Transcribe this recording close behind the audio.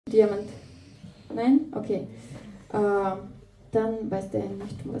Jemand? Nein? Okay. Dann weiß der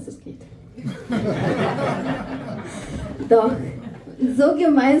nicht, um was es geht. Doch, so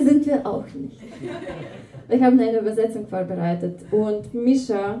gemein sind wir auch nicht. Wir haben eine Übersetzung vorbereitet und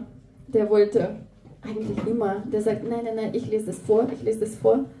Misha, der wollte eigentlich immer, der sagt, nein, nein, nein, ich lese das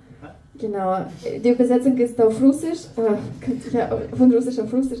vor. Genau, die Übersetzung ist auf Russisch, von Russisch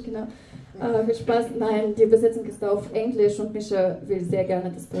auf Russisch, genau. Viel Spaß, nein, die Übersetzung ist auf Englisch und Misha will sehr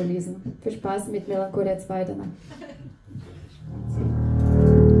gerne das vorlesen. Viel Spaß mit Melancholia 2 danach.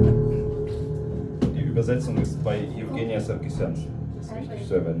 Die Übersetzung ist bei Evgenia Sarkisyan. Das ist wichtig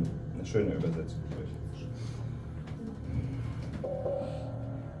zu erwähnen. Eine schöne Übersetzung.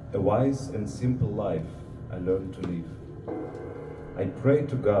 A wise and simple life I learned to live. I pray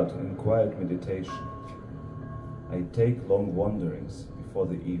to God in quiet meditation. I take long wanderings before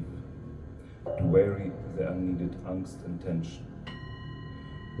the eve, to weary the unneeded angst and tension.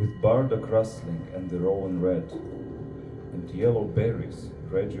 With bardock rustling and the rowan red, and yellow berries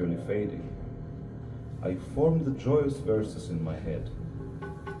gradually fading, I form the joyous verses in my head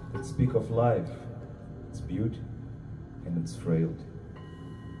that speak of life, its beauty, and its frailty.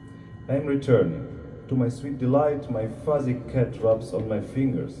 I am returning. To my sweet delight, my fuzzy cat rubs on my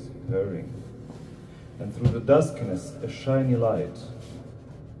fingers, purring. And through the duskiness, a shiny light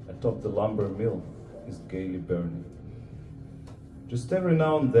atop the lumber mill is gaily burning. Just every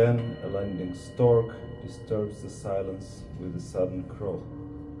now and then, a landing stork disturbs the silence with a sudden crow.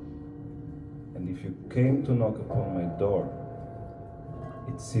 And if you came to knock upon my door,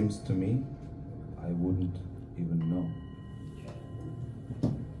 it seems to me I wouldn't even know.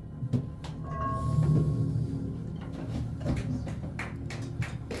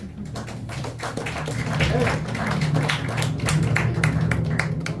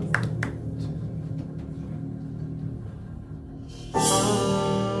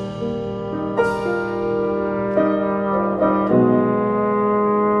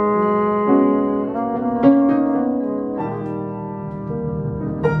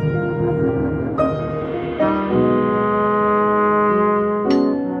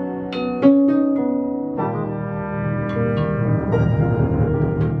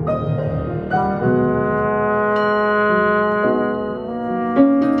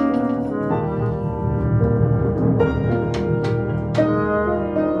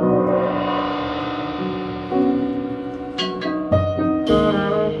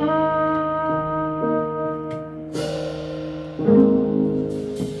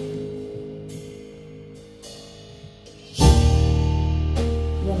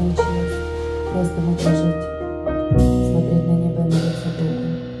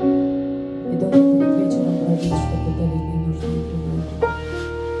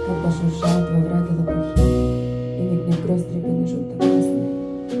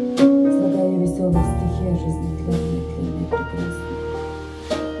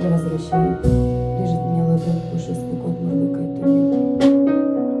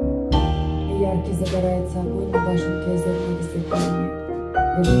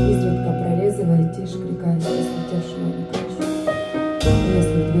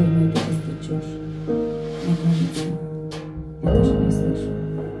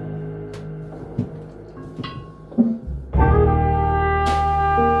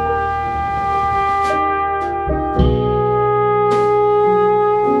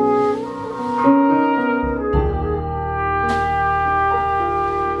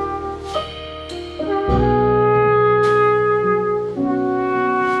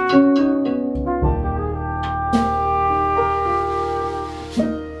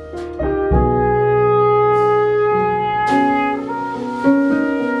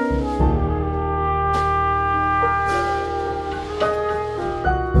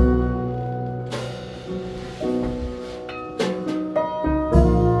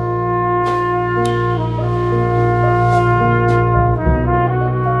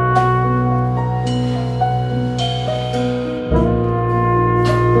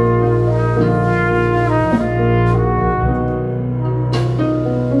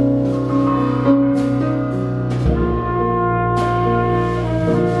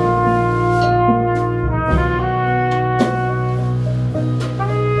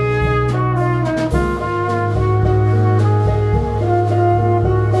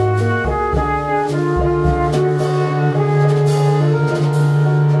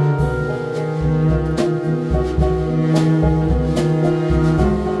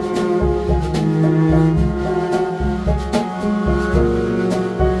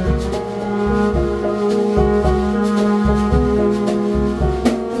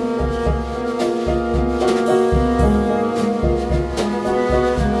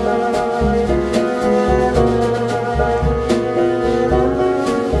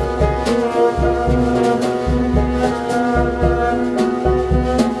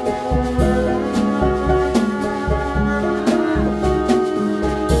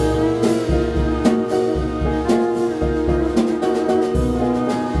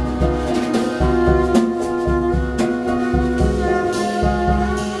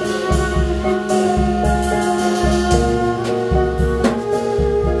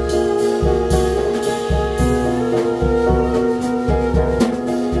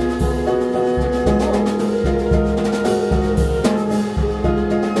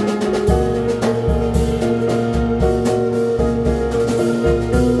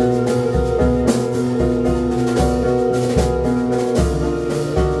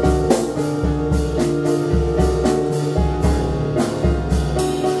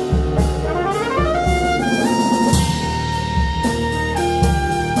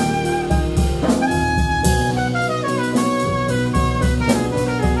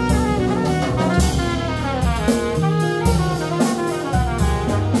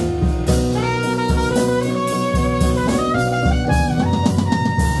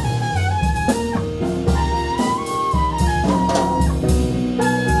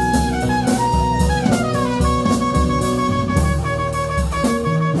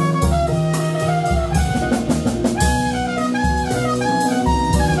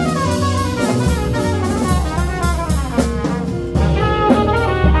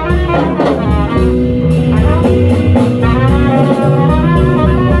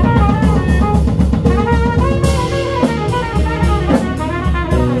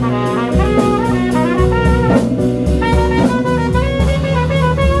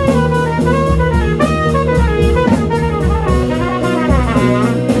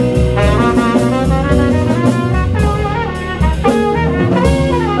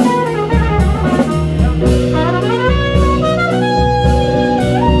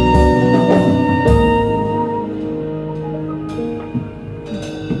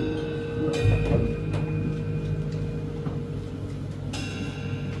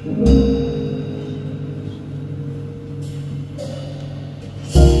 Я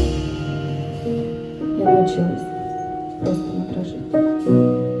научилась просто дрожать,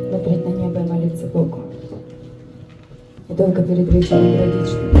 смотреть на небо и молиться Богу. И долго перед вечером бродить,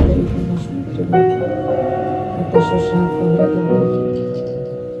 чтобы подарить ненужную тревогу. Когда шуршат во вредном духе,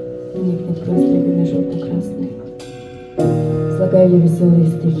 никнет кровь рябины желто-красной. Слагаю я веселые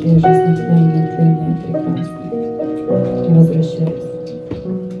стихи о жизни тления прекрасной. И возвращаюсь.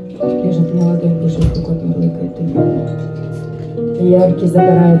 Лежит мне ладонь, пушистый кот мурлыкает имя. И яркий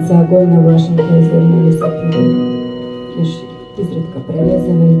загорается огонь на башенке озерной лесопилы. Лишь изредка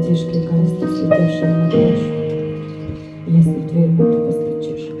прорезывая тишки касты, слетевшие на крышу. Если в дверь буду постоянно.